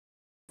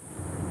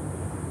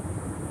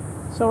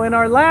So in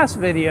our last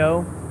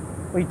video,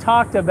 we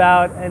talked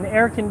about an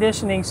air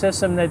conditioning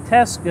system that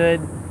tests good,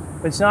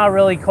 but it's not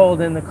really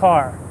cold in the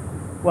car.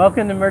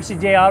 Welcome to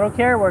Mercie J Auto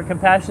Care, where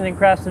compassion and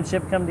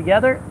craftsmanship come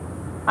together.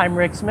 I'm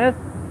Rick Smith,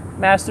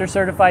 Master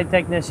Certified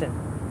Technician.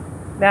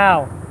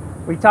 Now,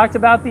 we talked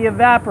about the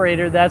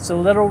evaporator. That's a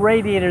little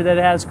radiator that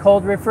has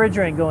cold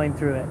refrigerant going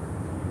through it.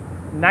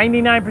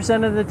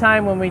 99% of the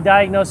time when we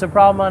diagnose a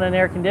problem on an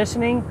air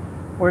conditioning,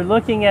 we're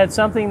looking at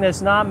something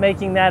that's not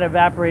making that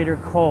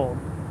evaporator cold,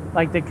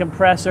 like the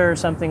compressor or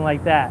something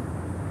like that.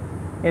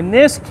 In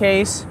this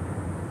case,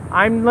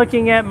 I'm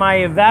looking at my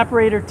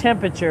evaporator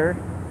temperature,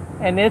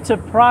 and it's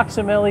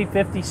approximately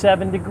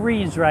 57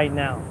 degrees right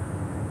now.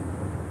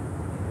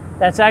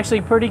 That's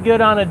actually pretty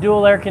good on a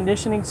dual air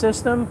conditioning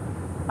system.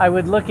 I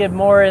would look at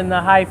more in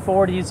the high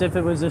 40s if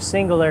it was a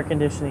single air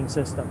conditioning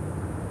system.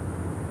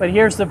 But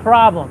here's the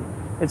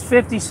problem. It's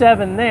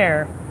 57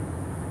 there.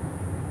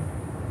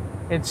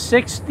 It's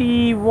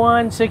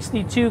 61,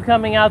 62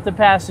 coming out the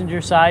passenger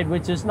side,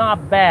 which is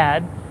not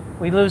bad.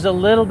 We lose a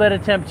little bit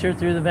of temperature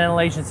through the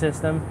ventilation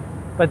system,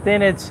 but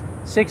then it's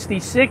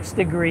 66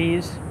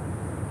 degrees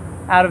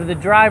out of the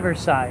driver's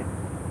side.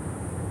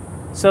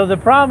 So the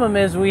problem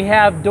is we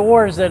have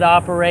doors that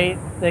operate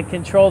that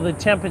control the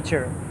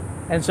temperature.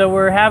 And so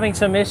we're having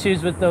some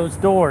issues with those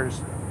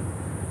doors.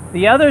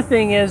 The other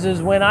thing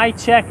is when I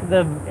check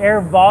the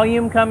air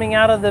volume coming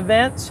out of the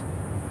vents,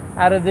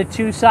 out of the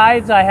two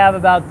sides, I have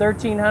about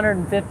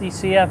 1,350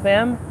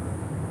 CFM,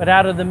 but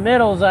out of the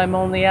middles, I'm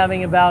only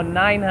having about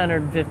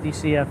 950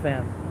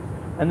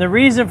 CFM. And the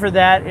reason for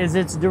that is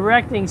it's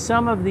directing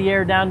some of the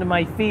air down to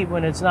my feet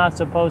when it's not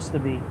supposed to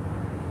be.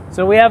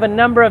 So we have a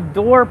number of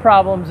door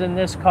problems in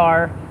this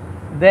car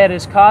that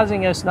is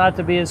causing us not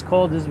to be as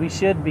cold as we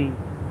should be.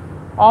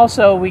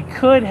 Also, we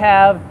could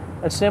have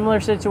a similar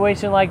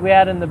situation like we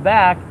had in the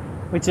back,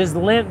 which is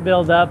lint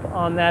buildup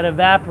on that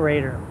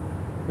evaporator.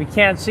 We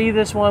can't see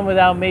this one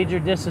without major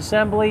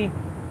disassembly,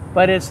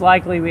 but it's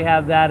likely we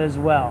have that as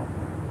well.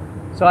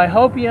 So I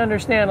hope you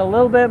understand a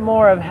little bit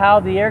more of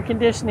how the air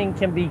conditioning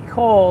can be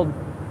cold,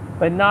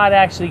 but not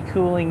actually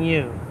cooling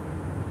you.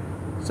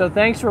 So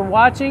thanks for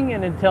watching,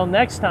 and until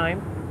next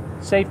time,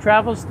 safe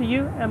travels to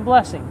you and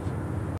blessings.